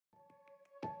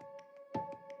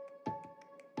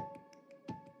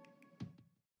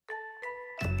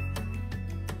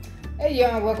Hey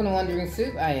y'all, welcome to Wondering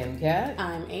Soup. I am Kat.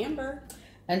 I'm Amber.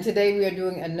 And today we are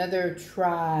doing another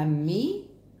try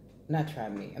me. Not try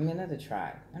me. I mean another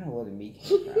try. I don't know where the me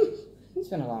came from. It's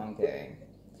been a long day.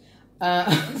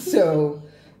 So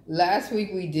last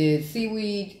week we did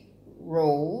seaweed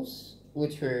rolls,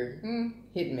 which were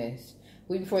hit and miss.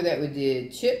 The week before that we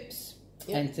did chips.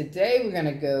 Yep. And today we're going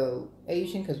to go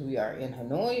Asian because we are in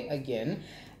Hanoi again.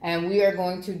 And we are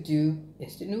going to do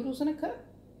instant noodles in a cup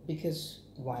because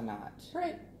why not?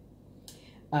 Right.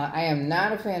 I am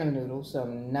not a fan of noodles, so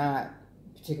I'm not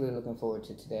particularly looking forward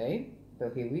to today.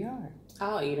 But here we are.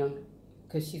 I'll eat them.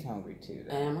 Because she's hungry too.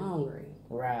 I am hungry.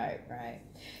 Right.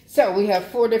 So we have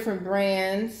 4 different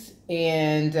brands,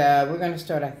 and we're going to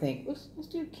start, I think, let's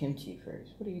do kimchi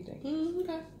first. What do you think?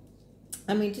 Okay.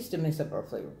 I mean, just to mess up our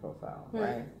flavor profile,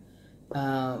 right?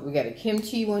 We got a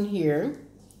kimchi one here.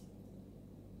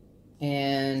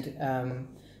 And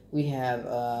we have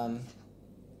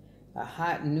a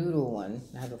hot noodle one.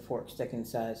 I have a fork stuck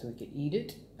inside so we could eat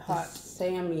it. Hot.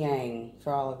 Samyang,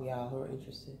 for all of y'all who are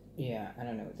interested. Yeah, I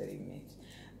don't know what that even means.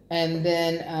 And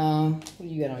then, what do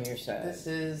you got on your side? This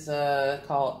is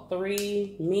called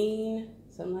 3 Mean,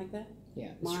 something like that.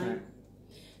 Yeah, shrimp.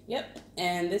 Yep,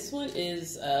 and this one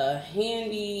is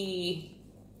handy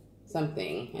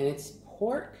something, and it's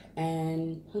pork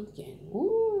and pumpkin.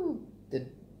 Ooh, the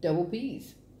double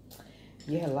P's.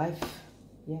 Yeah, life.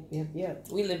 Yep.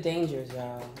 We live dangerous,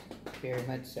 y'all. Very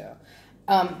much so.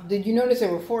 Did you notice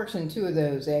there were forks in 2 of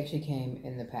those? They actually came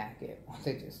in the packet.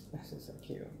 This is so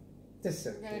cute. This is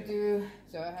so cute. We're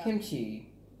gonna do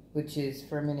kimchi, which is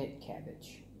fermented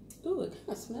cabbage. Ooh, it kind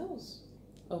of smells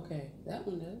okay. That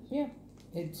one does. Yeah,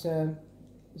 it's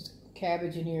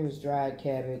cabbage in here. It was dried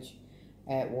cabbage.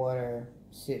 Add water,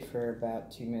 sit for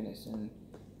about 2 minutes, and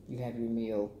you have your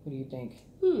meal. What do you think?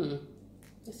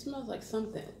 It smells like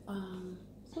something.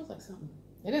 It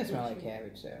doesn't smell like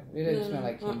cabbage, though. It doesn't smell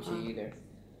like kimchi either.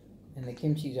 And the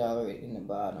kimchi's already in the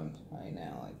bottom right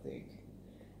now, I think.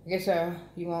 I guess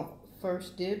you want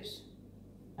first dibs?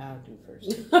 I'll do first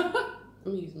dibs. Let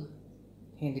me use mine.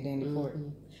 Handy dandy fork.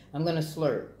 I'm going to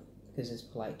slurp because it's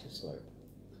polite to slurp.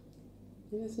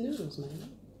 And it's noodles, man.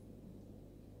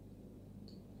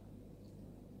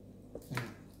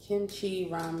 Kimchi,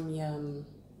 ramen.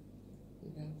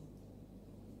 Okay.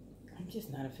 I'm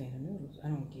just not a fan of noodles. I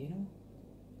don't get them.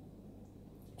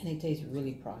 And they taste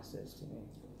really processed to me.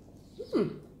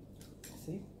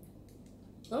 See?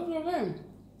 Oh, okay.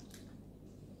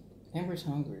 Amber's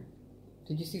hungry.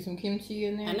 Did you see some kimchi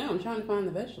in there? I know. I'm trying to find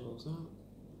the vegetables. Huh?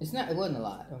 It wasn't a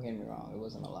lot. Don't get me wrong. It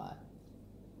wasn't a lot.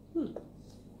 It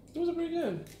was pretty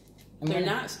good. They're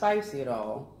not spicy at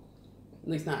all. At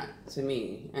least not to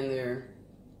me.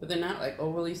 But they're not like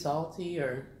overly salty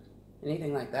or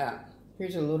anything like that.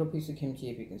 Here's a little piece of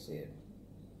kimchi if you can see it.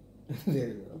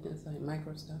 Very little. It's like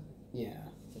micro stuff. Yeah,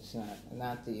 it's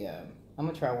not the. I'm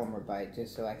gonna try one more bite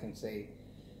just so I can say.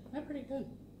 They're pretty good.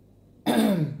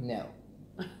 No.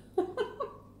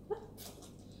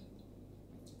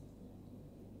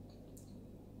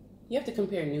 You have to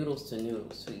compare noodles to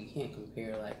noodles, so you can't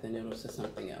compare like the noodles to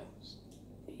something else.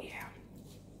 Yeah.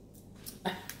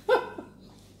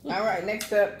 All right,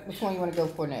 next up, which one you want to go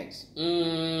for next?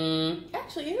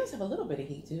 Actually, it does have a little bit of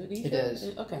heat to it. It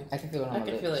does. Okay. I can feel it on my lips.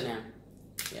 I can feel it now.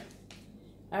 Yeah.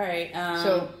 All right.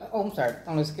 I'm sorry.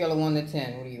 On a scale of 1 to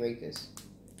 10, what do you rate this?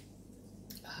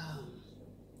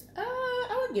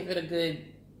 I would give it a good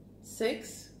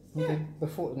 6. Okay.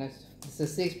 Yeah. It's a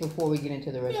 6 before we get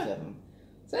into the rest of them.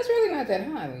 So that's really not that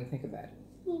high when you think about it.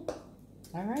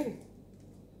 All righty.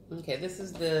 Okay, this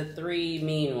is the 3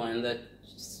 Mean one, the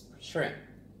shrimp.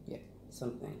 Yeah.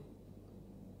 Something.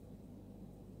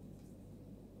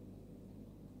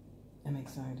 I'm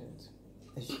excited,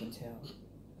 as you can tell.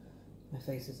 My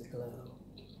face is aglow.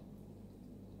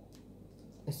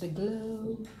 It's a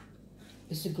glow.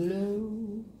 It's a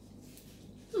glow.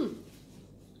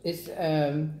 It's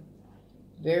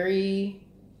very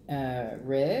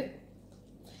red.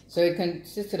 So it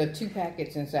consisted of 2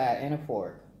 packets inside and a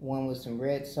fork. One with some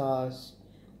red sauce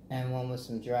and one with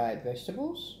some dried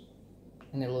vegetables.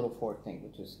 And a little fork thing,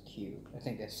 which was cute. I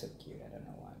think that's so cute. I don't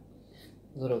know why.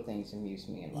 Little things amuse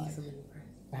me in life. Easily impressed.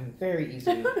 I'm very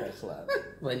easily impressed, love.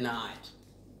 But not.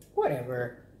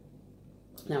 Whatever.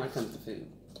 Now when it comes to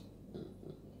food.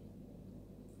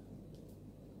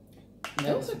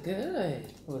 No, Those are good.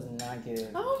 It was not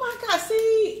good. Oh my God!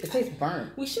 See, it tastes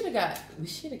burnt. We should have got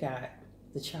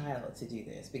the child to do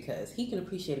this because he can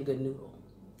appreciate a good noodle.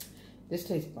 This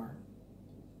tastes burnt.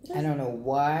 I don't know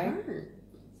why. Burnt.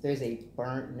 There's a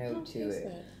burnt note to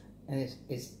it. And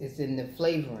it's in the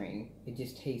flavoring. It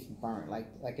just tastes burnt. Like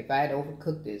if I had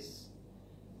overcooked this,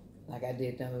 like I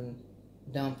did them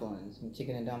dumplings, some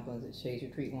chicken and dumplings at Shades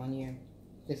Retreat one year.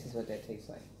 This is what that tastes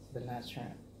like, but not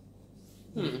shrimp.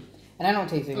 And I don't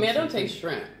taste any I don't taste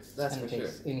shrimp. That's for sure.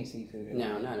 Any seafood.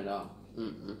 No, not at all.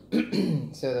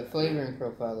 So the flavoring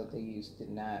profile that they used did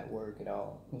not work at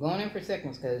all. I'm going in for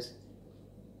seconds because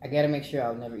I got to make sure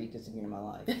I'll never eat this again in my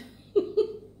life.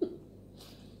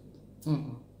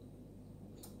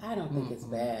 I don't think it's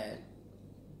bad.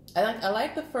 I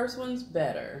like the first one's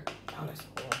better. Oh, that's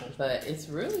horrible. But it's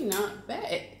really not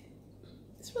bad.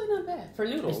 It's really not bad for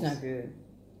noodles. It's not good.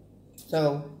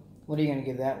 So, what are you gonna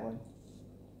give that one?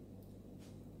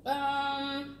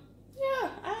 Yeah,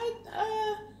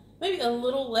 maybe a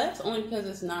little less, only because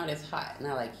it's not as hot, and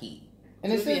I like heat.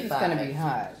 And it says it's gonna be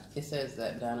hot. It says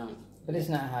that, but I don't. But it's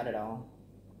not hot at all,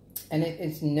 and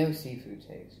it's no seafood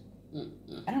taste.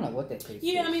 I don't know what that tastes.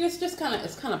 Yeah, I mean it's kind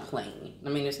of plain. I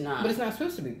mean it's not. But it's not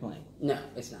supposed to be plain. No,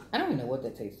 it's not. I don't even know what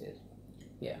that taste is.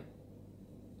 Yeah.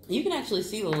 You can actually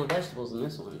see the little vegetables in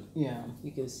this one. Yeah.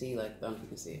 You can see you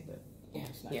can see it, but yeah,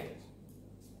 it's not good.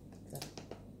 So.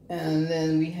 And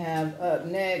then we have up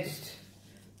next,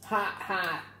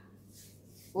 hot.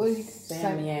 What is it?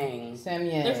 Samyang.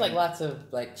 Samyang. There's lots of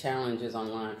challenges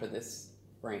online for this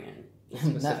brand. This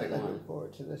specific I'm not one. looking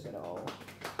forward to this at all.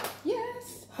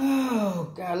 Yes.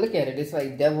 Oh God, look at it. It's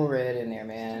like devil red in there,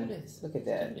 man. It is. Look at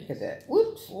that. Look at that.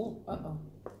 Whoops. Oh,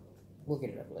 We'll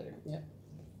get it up later. Yep.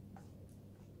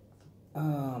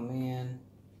 Oh man.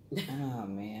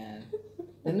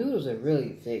 The noodles are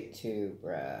really thick too,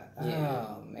 bruh. Yeah.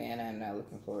 Oh man, I'm not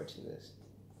looking forward to this.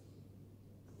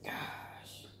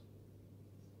 Gosh.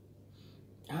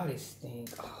 Oh, they stink.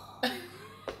 Oh.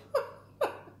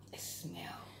 It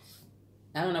smells.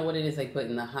 I don't know what it is they put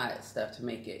in the hot stuff to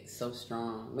make it so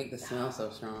strong, make the smell so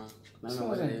strong. I don't know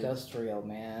what it industrial,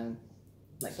 man.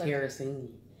 Like kerosene.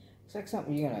 It's like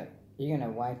something you're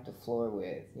gonna wipe the floor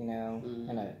with, in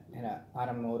a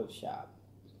automotive shop.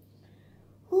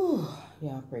 Whew.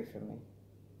 Yeah, pray for me.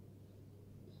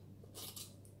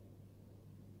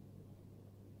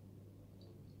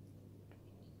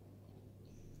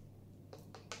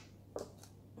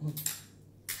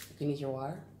 You need your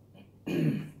water?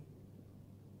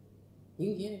 You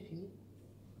can get it if you need.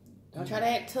 Don't try to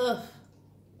act tough.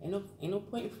 Ain't no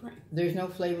point in front. There's no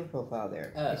flavor profile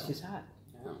there. Oh. It's just hot.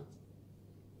 Oh.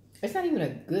 It's not even a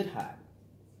good hot.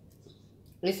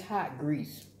 It's hot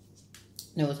grease.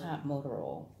 No, it's hot motor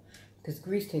oil. Because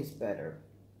grease tastes better.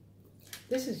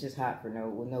 This is just hot with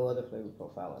no other flavor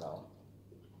profile at all.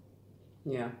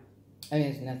 Yeah. I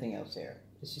mean, there's nothing else there.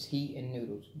 It's just heat and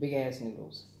noodles. Big ass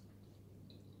noodles.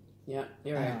 Yeah,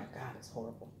 you're right. Oh, God, it's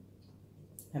horrible.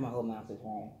 And my whole mouth is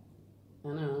wrong. I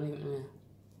know. I don't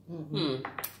even.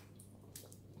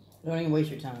 Don't even waste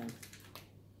your time.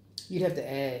 You'd have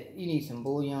to add, you need some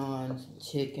bouillon, some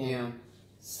chicken,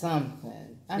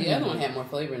 something. The other one had more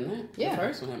flavor than that. Yeah. The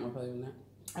first one had more flavor than that.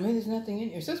 I mean, there's nothing in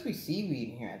here. There's supposed to be seaweed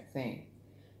in here, I think.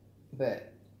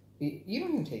 But you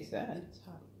don't even taste that. It's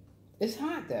hot. It's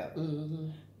hot, though.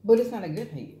 Mm-hmm. But it's not a good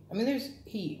heat. I mean, there's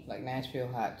heat, like Nashville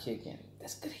hot chicken.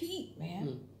 That's good heat,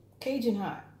 man. Cajun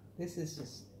hot. This is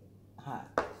just hot,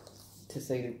 to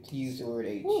use the word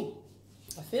H. Ooh,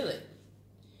 I feel it.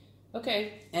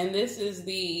 Okay, and this is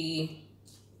the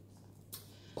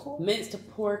minced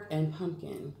pork and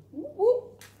pumpkin.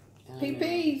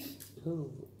 PPs.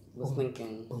 Who was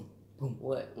thinking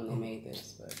what when they made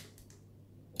this? But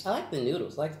I like the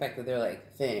noodles. I like the fact that they're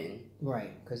thin.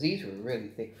 Right, because these were really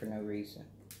thick for no reason.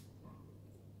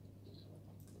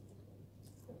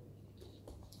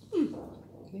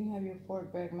 Can you have your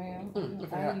fork back, ma'am?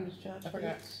 I use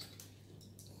chopsticks.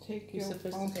 Take your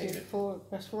funky fork.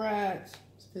 That's right.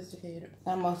 Sophisticated.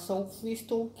 I'm a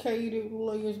sophisticated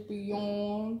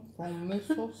lesbian from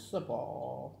Mississippi.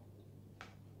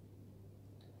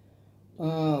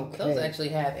 Okay. Those actually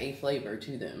have a flavor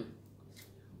to them.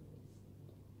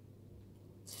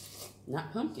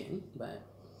 Not pumpkin, but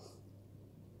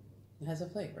it has a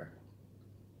flavor.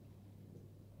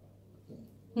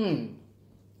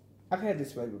 I've had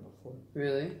this flavor before.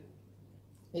 Really?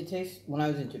 It tastes, when I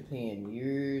was in Japan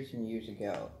years and years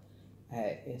ago, I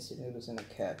had instant noodles in a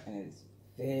cup, and it's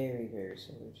very, very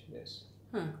similar to this.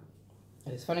 Huh.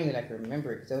 And it's funny that I can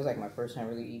remember it, because that was my first time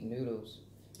really eating noodles.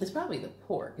 It's probably the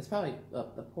pork. It's probably the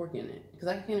pork in it. Because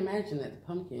I can't imagine that the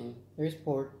pumpkin... There's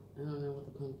pork. I don't know what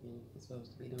the pumpkin is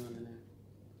supposed to be doing in there.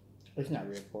 It's not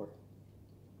real pork.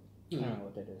 I don't know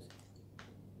what that is.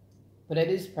 But that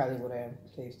is probably what I am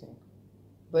tasting.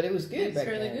 But it was good it's back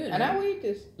really then. good. And I will eat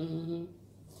this. Mm-hmm.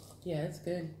 Yeah, it's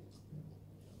good.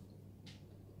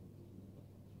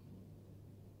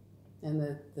 And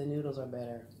the noodles are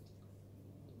better.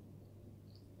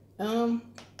 I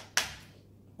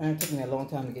And it took me a long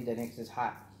time to get that in because it's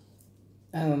hot.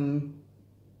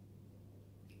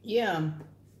 Yeah.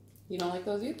 You don't like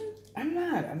those either? I'm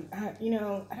not. I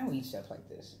don't eat stuff like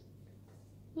this.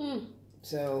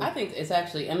 So I think it's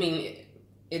actually. I mean,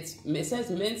 it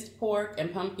says minced pork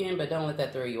and pumpkin, but don't let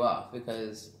that throw you off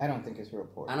because I don't think it's real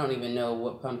pork. I don't even know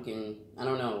what pumpkin. I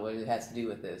don't know what it has to do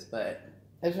with this, but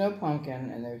there's no pumpkin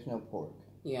and there's no pork.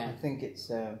 Yeah, I think it's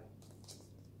it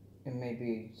may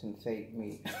be some fake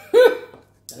meat.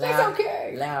 It's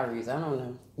okay. Lowry's, I don't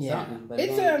know. Yeah, but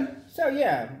it's so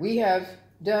yeah, we have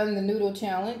done the noodle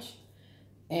challenge,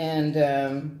 and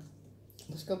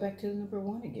let's go back to number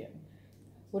 1 again.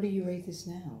 What do you rate this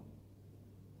now?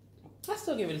 I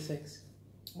still give it a 6.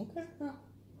 Okay.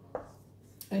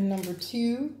 And number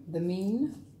 2, the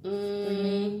mean.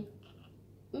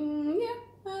 Yeah,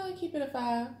 I keep it a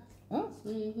 5. Oh.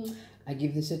 I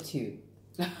give this a 2.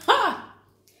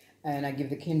 And I give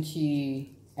the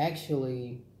kimchi.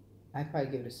 Actually, I probably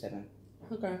give it a 7.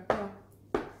 Okay.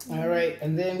 All right,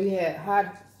 and then we had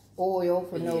hot oil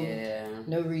for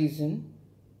no reason.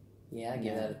 Yeah, I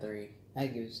give that a 3. I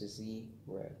give it a 0.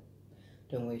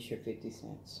 Don't waste your 50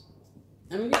 cents.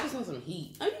 I mean, give this some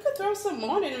heat. Oh, you could throw some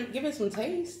on it and give it some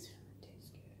taste. Tastes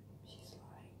good. She's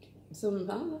like some,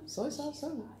 I don't know, soy sauce,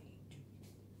 something.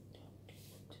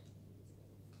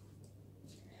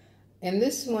 And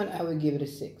this one, I would give it a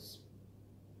 6.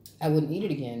 I wouldn't eat it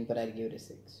again, but I'd give it a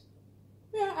 6.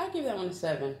 Yeah, I'd give that one a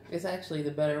 7. It's actually the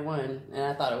better one, and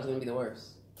I thought it was going to be the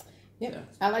worst. Yeah, so.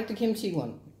 I like the kimchi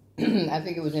one. I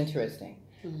think it was interesting.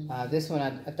 This one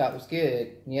I thought was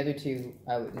good. The other two,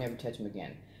 I would never touch them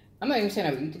again. I'm not even saying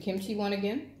I would eat the kimchi one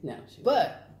again. No. Sure.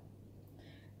 But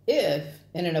if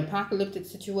in an apocalyptic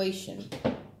situation...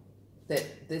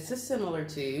 That this is similar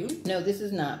to... No, this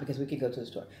is not, because we could go to the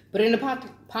store. But in an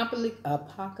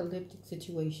apocalyptic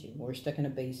situation, we're stuck in a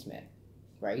basement,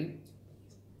 right?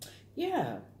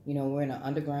 Yeah. We're in an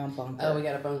underground bunker. Oh, we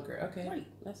got a bunker. Okay. Right.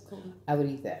 That's cool. I would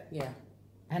eat that. Yeah.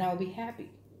 And I would be happy.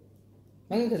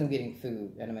 Mainly because I'm getting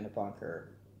food and I'm in a bunker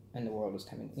and the world is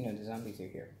coming, the zombies are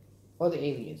here. Or the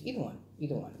aliens.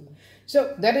 Either one.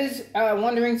 So that is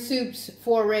Wondering Soup's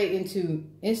foray into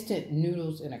instant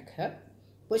noodles in a cup.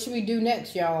 What should we do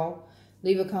next, y'all?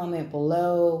 Leave a comment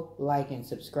below, like and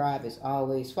subscribe as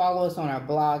always. Follow us on our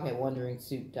blog at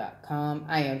wonderingsoup.com.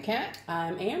 I am Kat.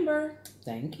 I'm Amber.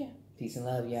 Thank you. Peace and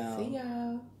love, y'all. See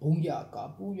y'all.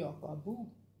 Booyaka, booyaka, boo.